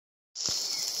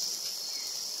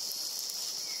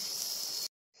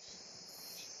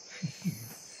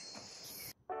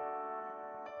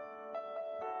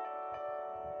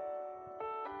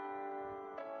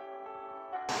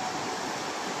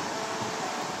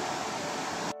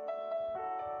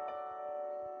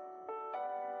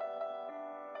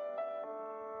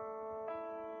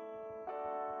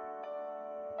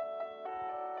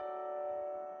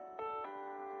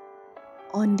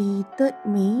On the 3rd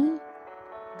May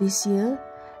this year,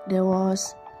 there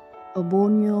was a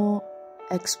Borneo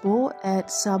Expo at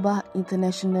Sabah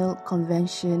International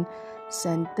Convention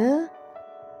Centre.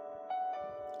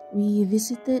 We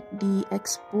visited the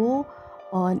expo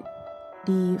on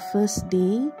the first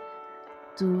day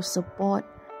to support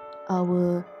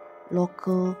our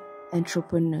local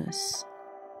entrepreneurs.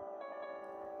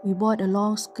 We bought a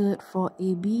long skirt for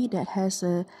AB that has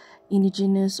a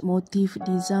indigenous motif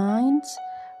designs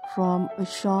from a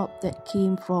shop that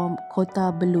came from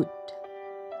Kota Belud.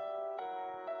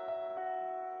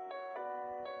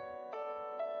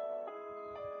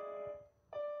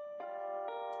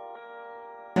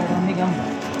 Ambil gambar.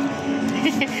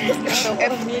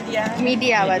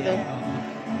 Media apa tu?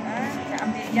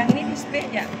 Ambil yang ini display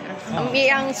je. Ambil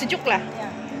yang sejuk lah.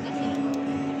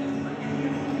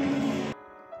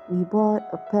 We bought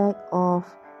a pack of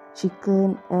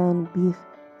chicken and beef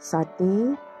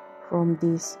satay from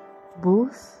this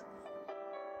booth.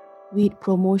 With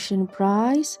promotion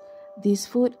price, this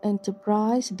food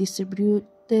enterprise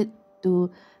distributed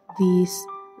to these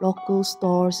local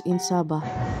stores in Sabah.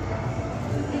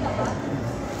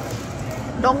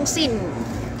 Dongsin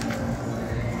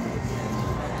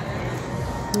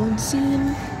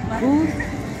booth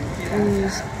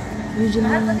is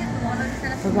usually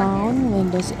around when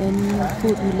there's any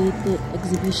food-related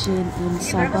exhibition in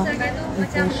Sabah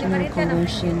International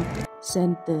Convention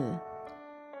Centre.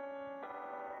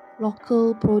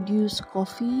 Local produce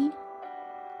coffee,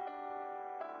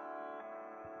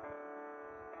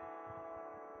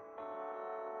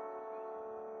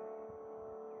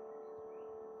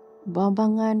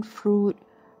 Bambangan fruit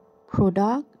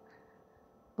product.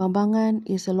 Bambangan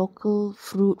is a local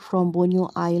fruit from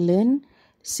Borneo Island,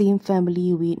 same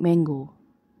family with mango.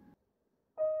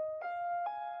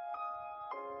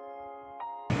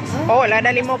 Oh,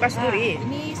 lada limau kasturi.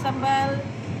 Ini sambal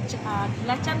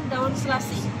belacan daun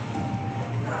selasi.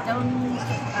 Daun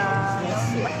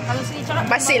kalau sini corak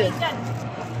Basil.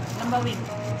 Lembawin.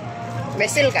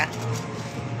 Basil kah?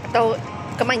 Atau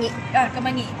kemangi?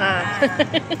 Kemangi.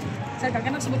 Saya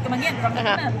kadang-kadang sebut kemangian, orang tak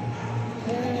kenal.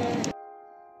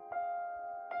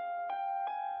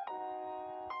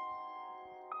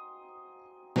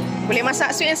 Boleh masak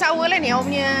sweet and sour lah ni awak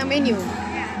punya menu.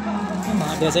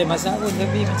 Memang ada saya masak pun,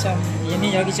 tapi macam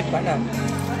ini lagi cepat lah.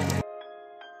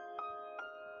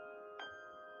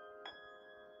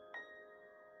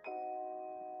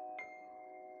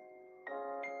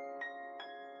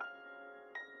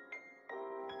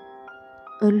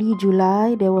 Early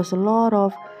July, there was a lot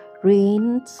of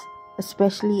rains,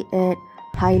 especially at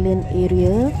highland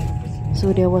area. So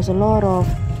there was a lot of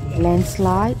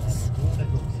landslides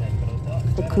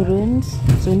occurrence,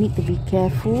 so need to be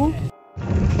careful.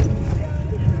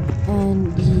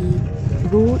 And the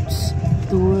roads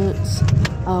towards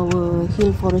our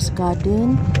hill forest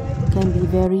garden can be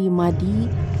very muddy.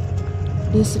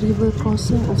 This river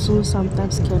crossing also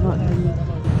sometimes cannot be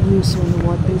used when the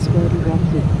water is very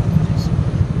rapid.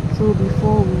 So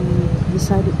before we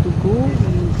decided to go,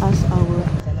 we asked our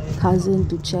cousin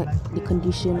to check the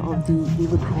condition of the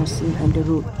river crossing and the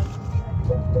road.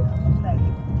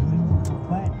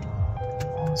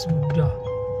 Sudah.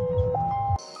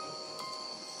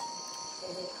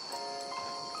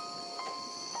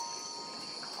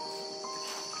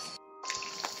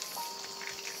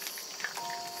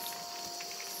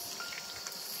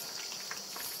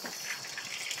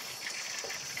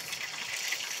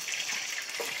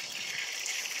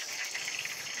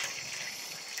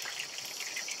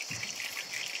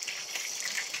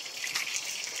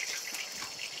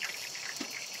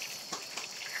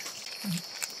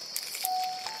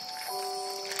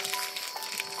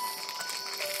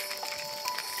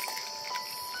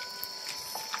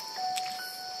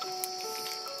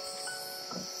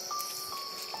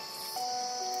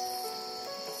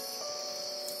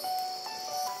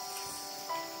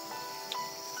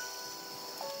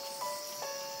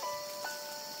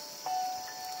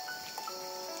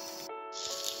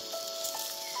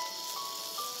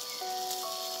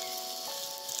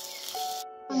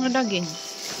 Daging.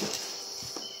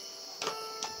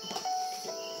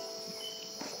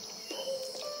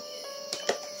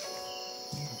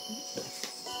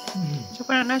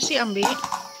 Siapa nak nasi ambil.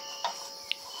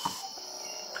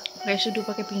 Saya seduh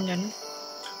pakai pinggan.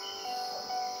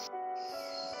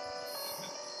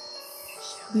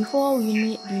 Before we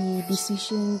made the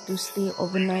decision to stay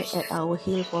overnight at our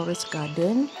hill forest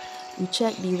garden, we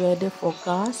checked the weather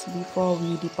forecast before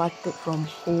we departed from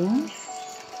home.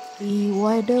 The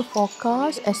weather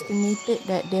forecast estimated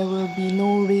that there will be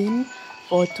no rain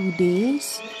for 2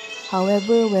 days.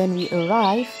 However, when we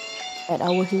arrived at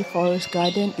our hill forest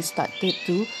garden, it started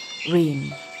to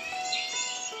rain.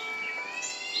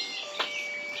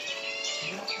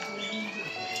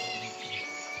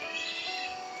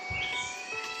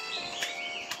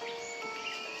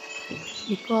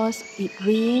 Because it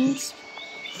rains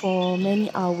for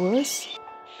many hours,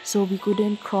 so we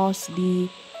couldn't cross the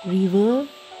river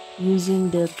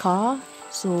using the car,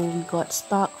 so we got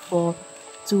stuck for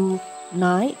 2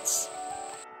 nights.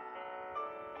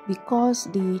 Because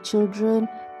the children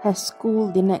had school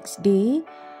the next day,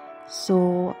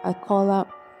 so I called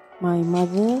up my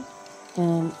mother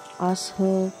and asked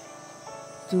her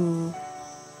to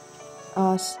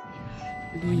ask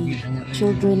the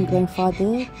children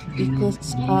grandfather to pick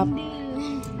us up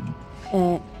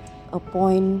at a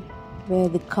point where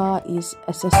the car is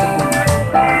accessible.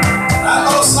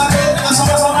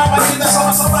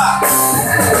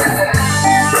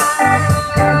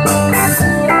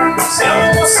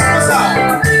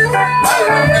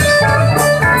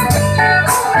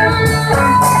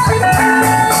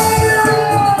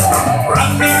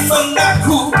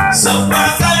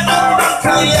 Sebagai orang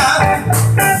kaya,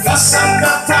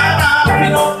 kesangkatan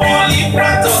monopoli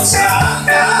praton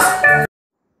sana.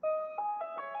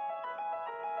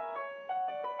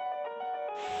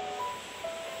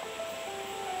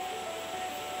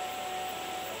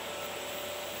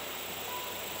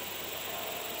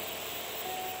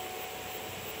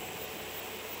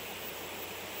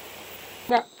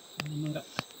 Enggak.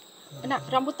 Enak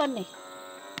rambutan nih.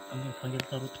 Panggil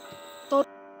tarut.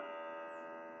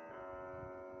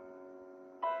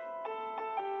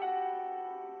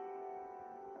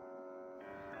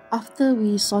 After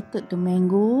we sorted the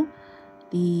mango,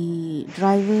 the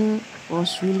driver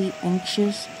was really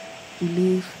anxious to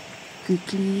leave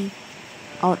quickly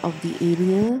out of the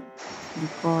area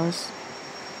because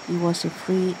he was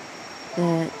afraid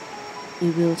that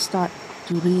it will start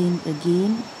to rain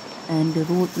again and the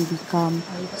road will become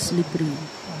slippery.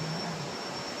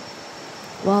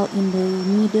 While in the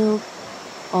middle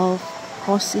of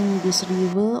crossing this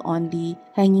river on the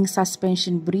hanging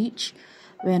suspension bridge,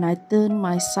 when I turned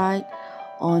my sight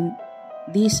on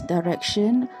this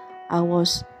direction, I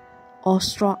was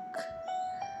awestruck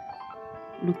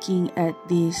looking at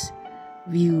this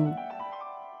view.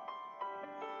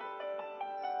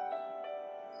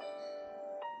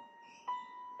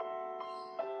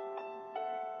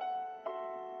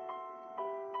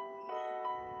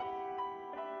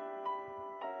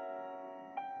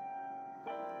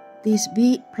 These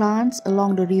big plants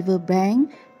along the river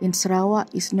bank in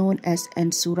Sarawak is known as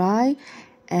ansurai,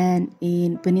 and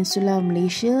in Peninsular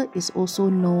Malaysia is also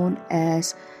known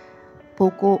as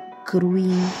pokok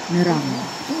keruing neram.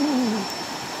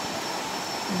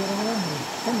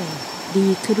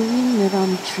 The keruing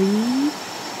neram tree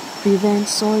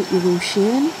prevents soil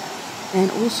erosion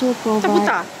and also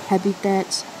provide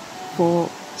habitats for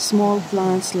small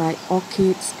plants like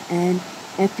orchids and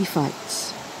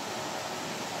epiphytes.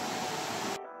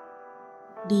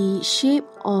 The shape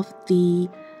of the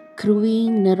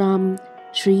keruing neram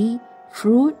tree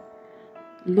fruit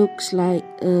looks like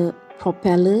a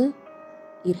propeller.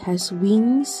 It has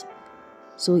wings,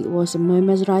 so it was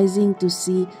mesmerizing to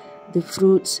see the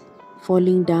fruits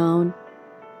falling down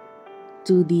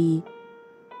to the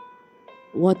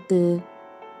water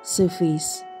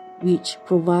surface, which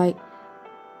provide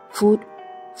food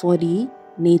for the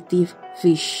native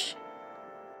fish.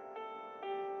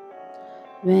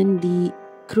 When the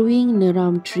keruing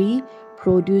neram tree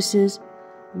produces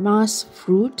mass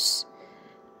fruits,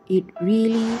 it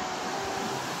really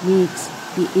makes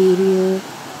the area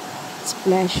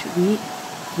splash with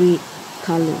red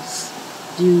colors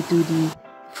due to the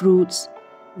fruit's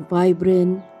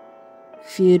vibrant,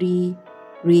 fiery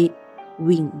red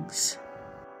wings.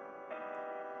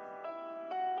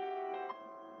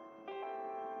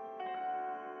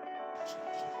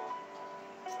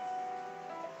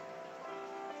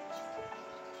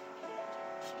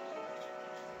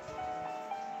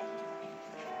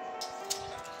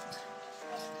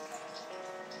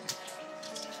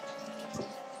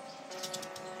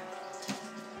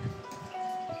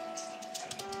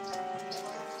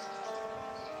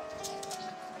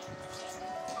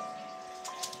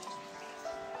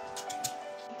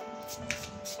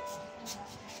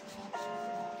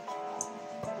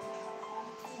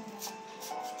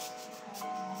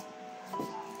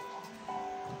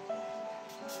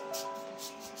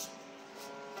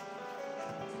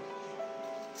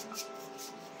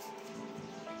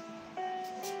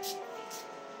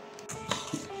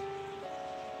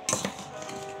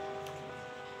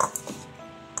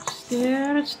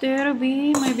 Stare, stare,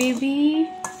 be my baby.